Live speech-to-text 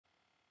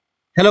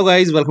Hello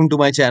guys, welcome to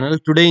my channel.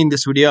 Today in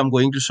this video I'm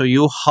going to show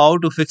you how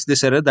to fix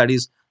this error, that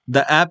is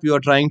the app you are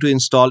trying to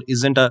install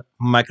isn't a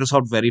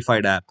Microsoft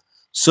verified app.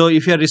 So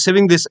if you are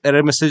receiving this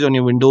error message on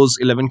your Windows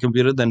 11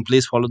 computer, then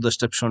please follow the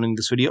steps shown in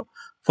this video.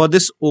 For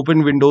this,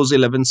 open Windows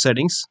 11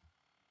 settings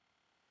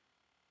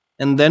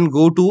and then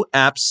go to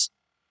apps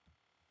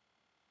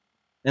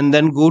and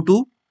then go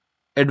to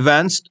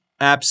advanced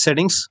app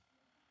settings.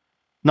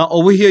 Now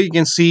over here you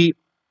can see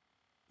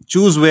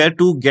choose where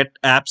to get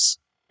apps,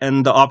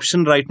 and the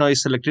option right now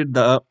is selected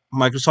the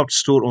Microsoft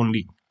Store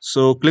only.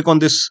 So click on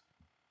this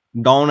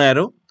down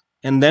arrow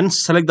and then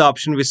select the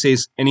option which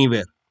says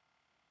anywhere.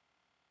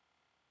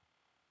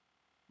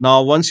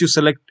 Now once you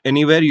select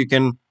anywhere, you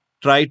can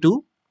try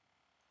to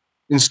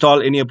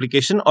install any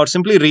application or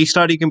simply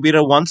restart your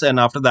computer once, and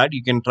after that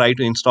you can try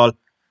to install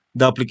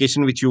the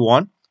application which you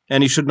want,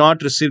 and you should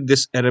not receive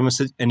this error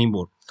message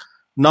anymore.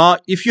 Now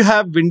if you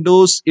have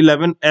Windows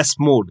 11s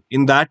mode,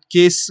 in that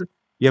case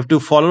you have to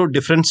follow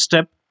different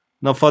step.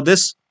 Now for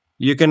this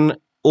you can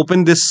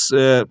open this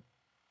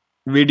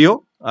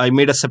video. I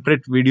made a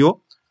separate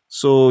video,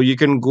 so you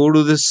can go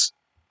to this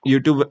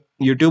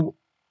YouTube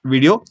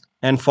video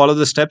and follow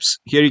the steps.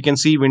 Here you can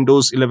see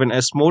Windows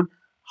 11s mode,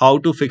 how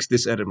to fix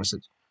this error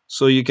message.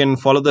 So you can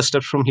follow the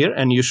steps from here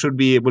and you should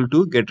be able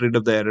to get rid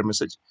of the error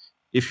message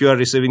if you are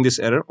receiving this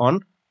error on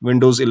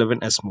Windows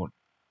 11s mode.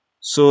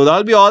 So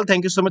that'll be all.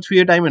 Thank you so much for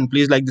your time, and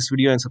please like this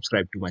video and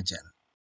subscribe to my channel.